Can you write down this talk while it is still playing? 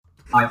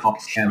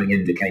Firefox sharing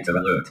indicator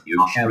alert.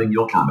 You are sharing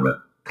your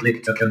camera.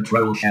 Click to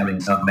control sharing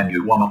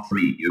submenu 1 of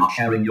 3. You are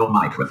sharing your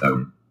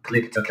microphone.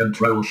 Click to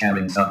control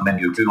sharing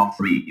submenu 2 of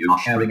 3. You are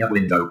sharing a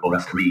window or a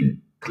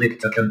screen. Click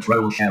to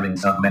control sharing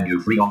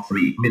submenu 3 of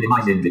 3.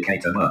 Minimize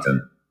indicator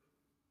button.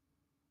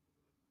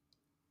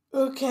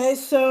 Okay,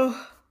 so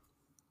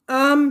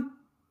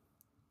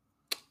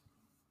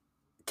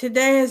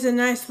today is a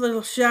nice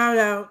little shout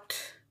out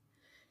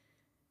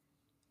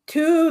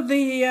to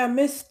the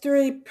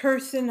mystery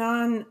person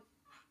on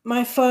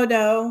my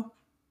photo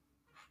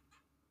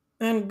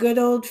on good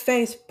old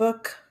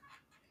Facebook.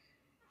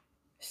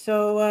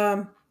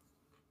 So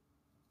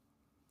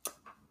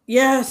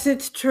yes,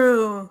 it's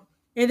true.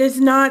 It is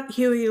not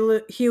Huey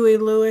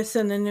Lewis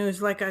in the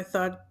news like I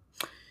thought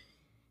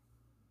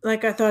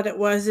it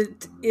was.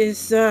 It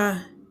is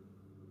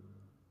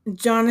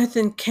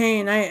Jonathan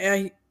Cain.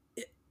 I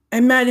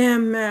met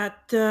him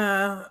at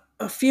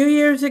a few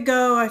years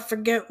ago. I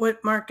forget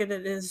what market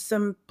it is.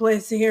 Some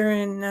place here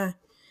in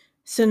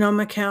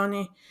Sonoma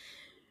County,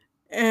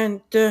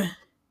 and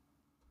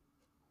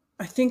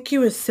I think he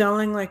was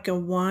selling like a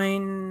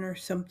wine or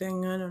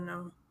something. I don't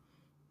know,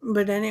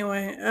 but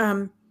anyway,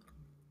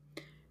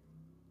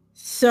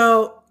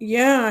 so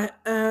yeah,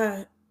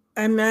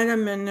 I met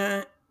him,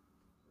 and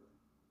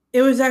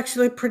it was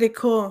actually pretty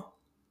cool.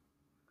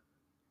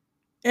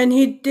 And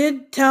he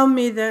did tell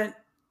me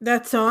that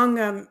that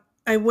song,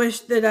 "I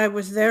Wish That I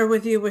Was There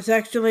With You," was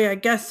actually, I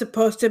guess,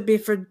 supposed to be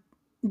for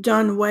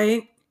John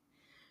Waite.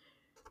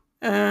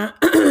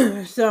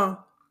 So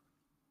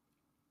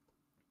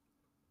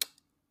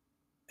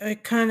I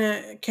kind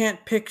of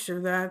can't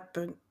picture that,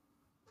 but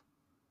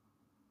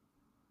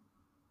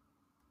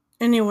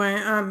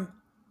anyway,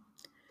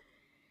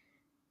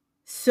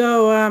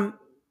 so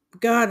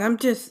God, I'm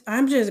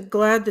just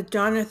glad that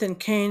Jonathan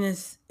Cain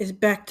is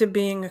back to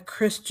being a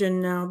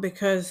Christian now,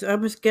 because I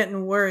was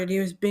getting worried he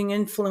was being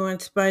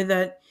influenced by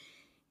that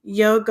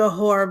yoga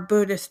whore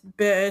Buddhist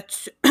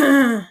bitch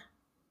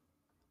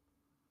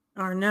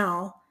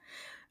Arnell.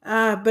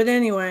 But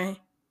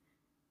anyway,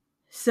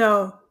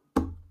 so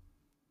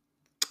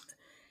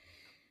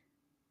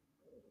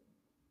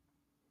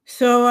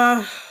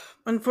so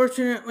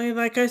unfortunately,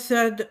 like I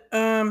said,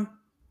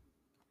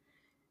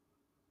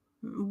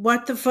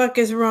 what the fuck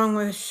is wrong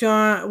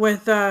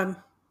with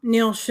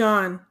Neil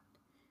Sean?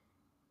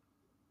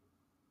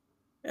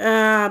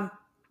 Uh,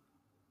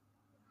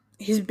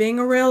 he's being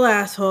a real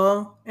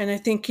asshole, and I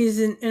think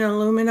he's an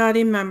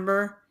Illuminati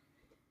member,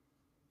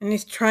 and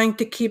he's trying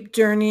to keep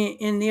Journey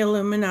in the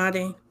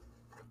Illuminati.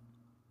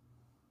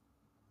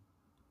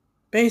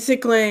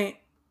 Basically,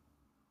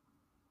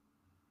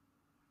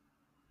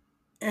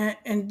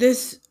 and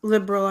this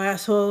liberal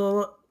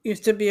asshole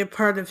used to be a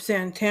part of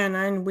Santana,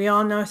 and we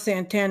all know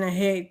Santana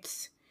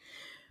hates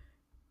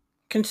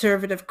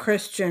conservative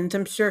Christians.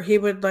 I'm sure he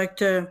would like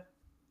to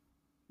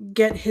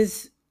get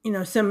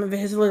some of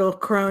his little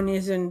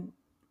cronies and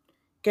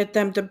get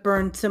them to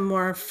burn some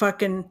more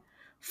fucking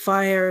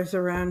fires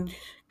around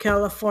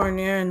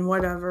California and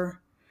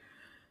whatever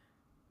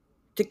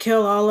to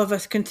kill all of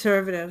us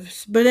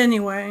conservatives. But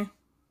anyway,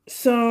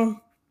 so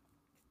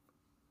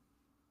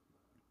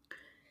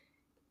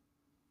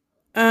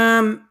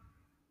um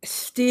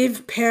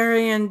Steve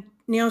Perry and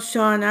Neil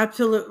Sean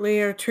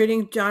absolutely are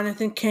treating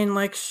Jonathan Cain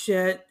like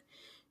shit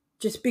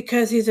just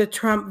because he's a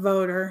Trump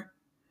voter.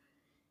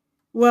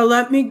 Well,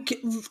 let me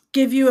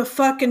give you a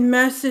fucking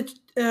message,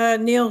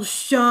 Neil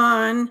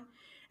Sean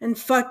and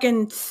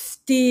fucking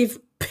Steve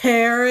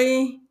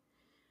Perry.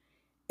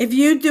 If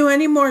you do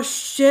any more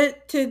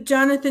shit to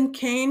Jonathan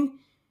Cain,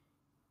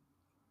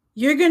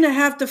 you're gonna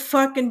have to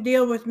fucking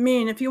deal with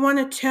me. And if you want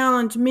to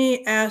challenge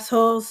me,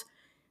 assholes,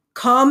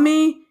 call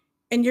me,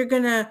 and you're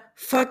gonna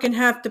fucking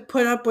have to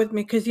put up with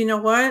me. Because you know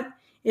what?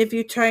 If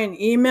you try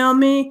and email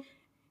me,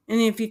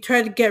 and if you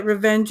try to get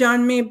revenge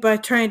on me by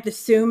trying to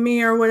sue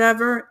me or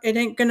whatever, it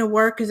ain't gonna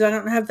work, because I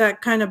don't have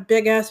that kind of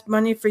big ass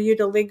money for you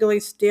to legally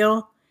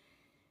steal.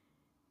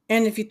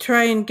 And if you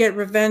try and get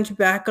revenge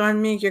back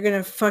on me, you're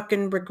gonna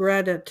fucking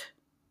regret it.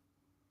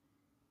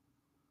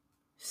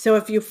 So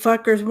if you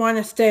fuckers want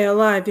to stay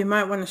alive, you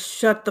might want to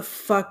shut the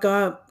fuck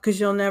up, because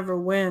you'll never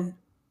win.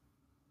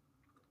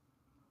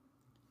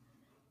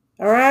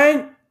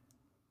 Alright?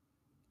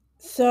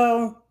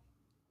 So,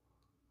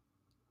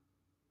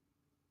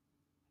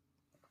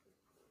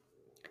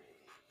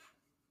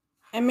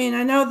 I mean,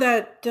 I know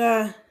that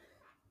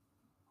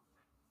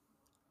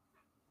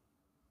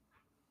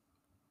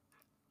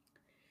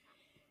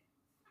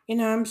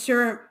I'm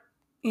sure,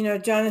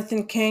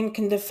 Jonathan Cain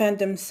can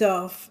defend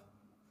himself.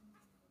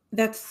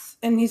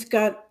 And he's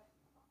got,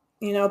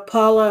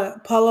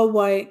 Paula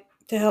White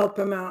to help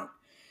him out.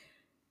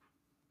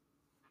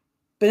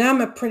 But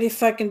I'm a pretty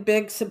fucking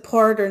big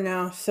supporter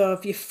now, so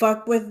if you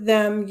fuck with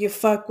them, you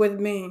fuck with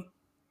me.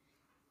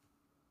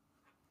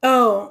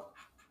 Oh,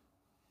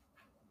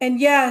 and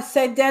yes,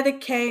 I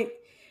dedicate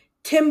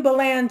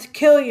Timbaland's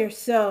Kill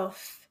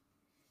Yourself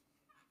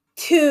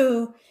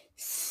to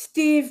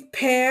Steve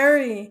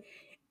Perry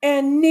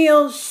and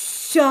Neil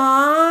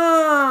Sean.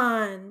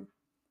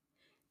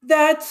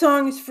 That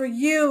song is for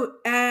you,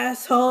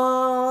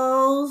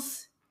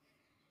 assholes.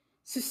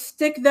 So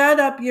stick that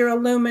up your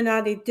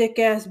Illuminati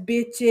dick-ass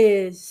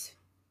bitches.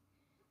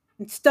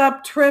 And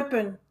stop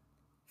tripping,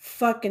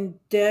 fucking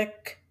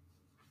dick.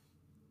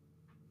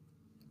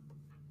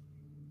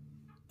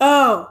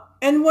 Oh,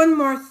 and one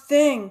more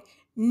thing,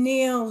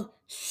 Neil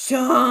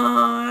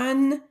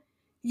Sean.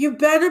 You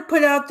better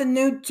put out the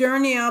new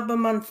Journey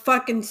album on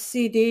fucking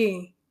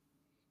CD.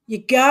 You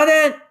got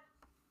it?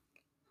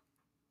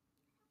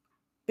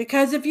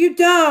 Because if you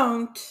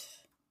don't,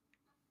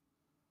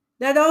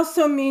 that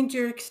also means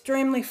you're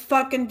extremely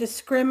fucking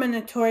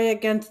discriminatory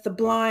against the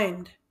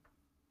blind.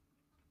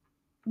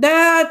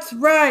 That's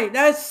right,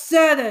 I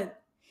said it.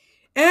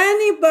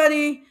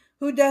 Anybody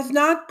who does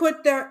not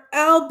put their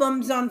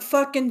albums on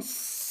fucking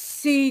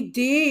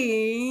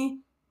CD,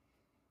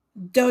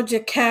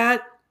 Doja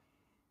Cat,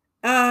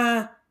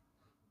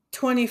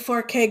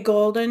 24K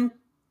Golden,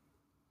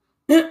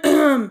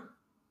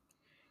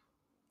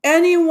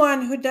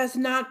 anyone who does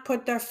not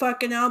put their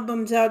fucking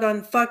albums out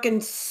on fucking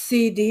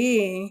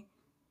CD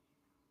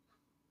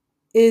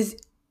is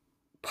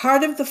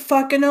part of the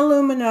fucking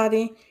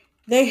Illuminati.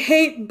 They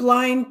hate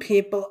blind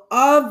people,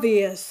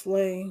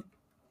 obviously.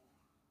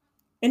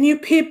 And you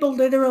people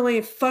literally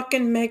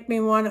fucking make me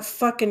want to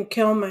fucking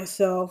kill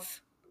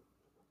myself.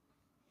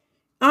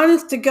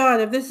 Honest to God,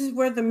 if this is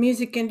where the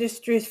music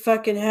industry is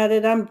fucking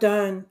headed, I'm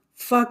done.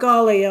 Fuck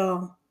all of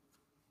y'all.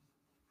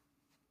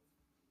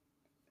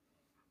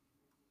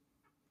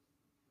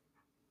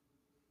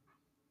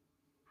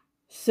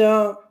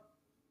 So,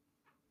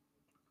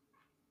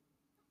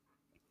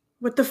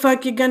 what the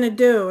fuck you gonna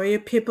do? Are you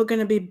people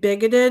gonna be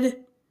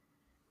bigoted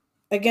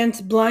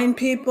against blind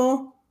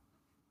people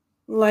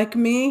like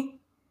me?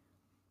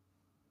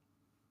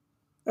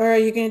 Or are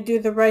you gonna do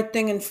the right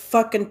thing and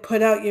fucking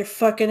put out your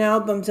fucking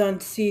albums on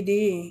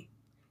CD?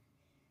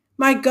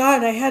 My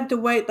God, I had to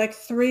wait like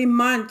 3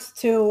 months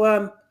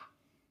to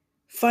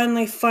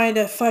finally find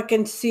a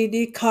fucking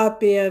CD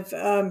copy of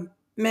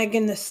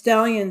Megan Thee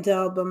Stallion's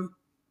album.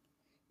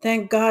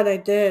 Thank God I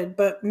did,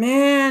 but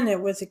man, it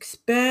was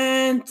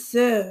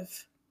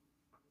expensive.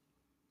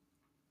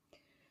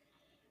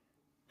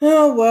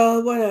 Oh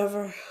well,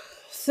 whatever.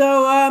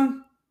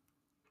 So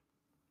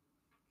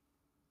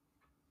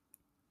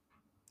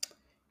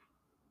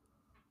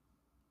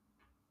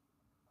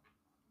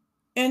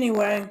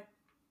anyway.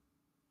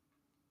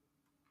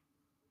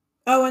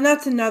 Oh, and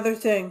that's another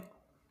thing.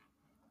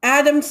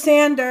 Adam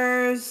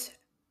Sanders,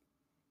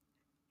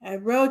 I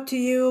wrote to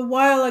you a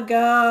while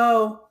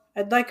ago.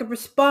 I'd like a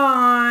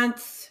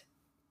response.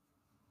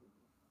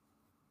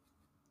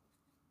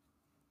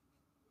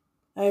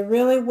 I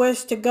really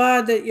wish to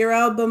God that your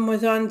album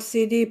was on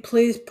CD.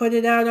 Please put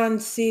it out on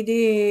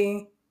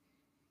CD.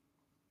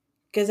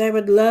 Because I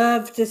would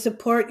love to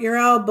support your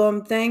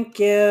album. Thank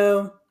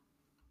you.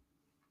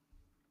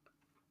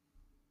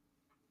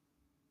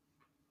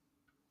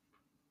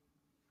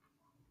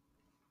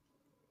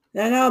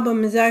 That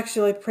album is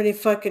actually pretty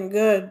fucking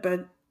good,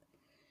 but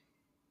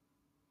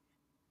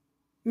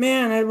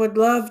man, I would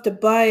love to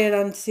buy it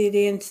on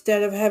CD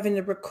instead of having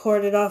to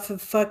record it off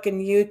of fucking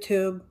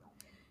YouTube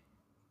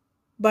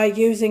by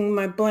using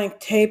my blank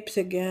tapes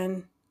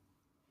again.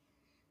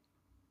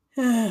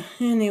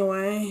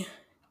 Anyway.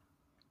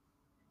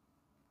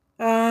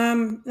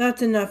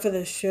 That's enough of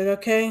this shit,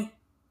 okay?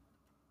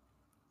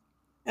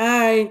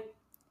 Alright.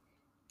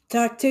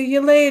 Talk to you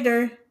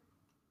later.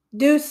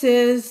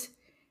 Deuces.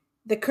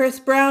 The Chris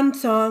Brown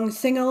song.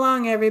 Sing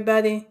along,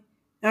 everybody.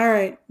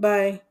 Alright,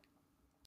 bye.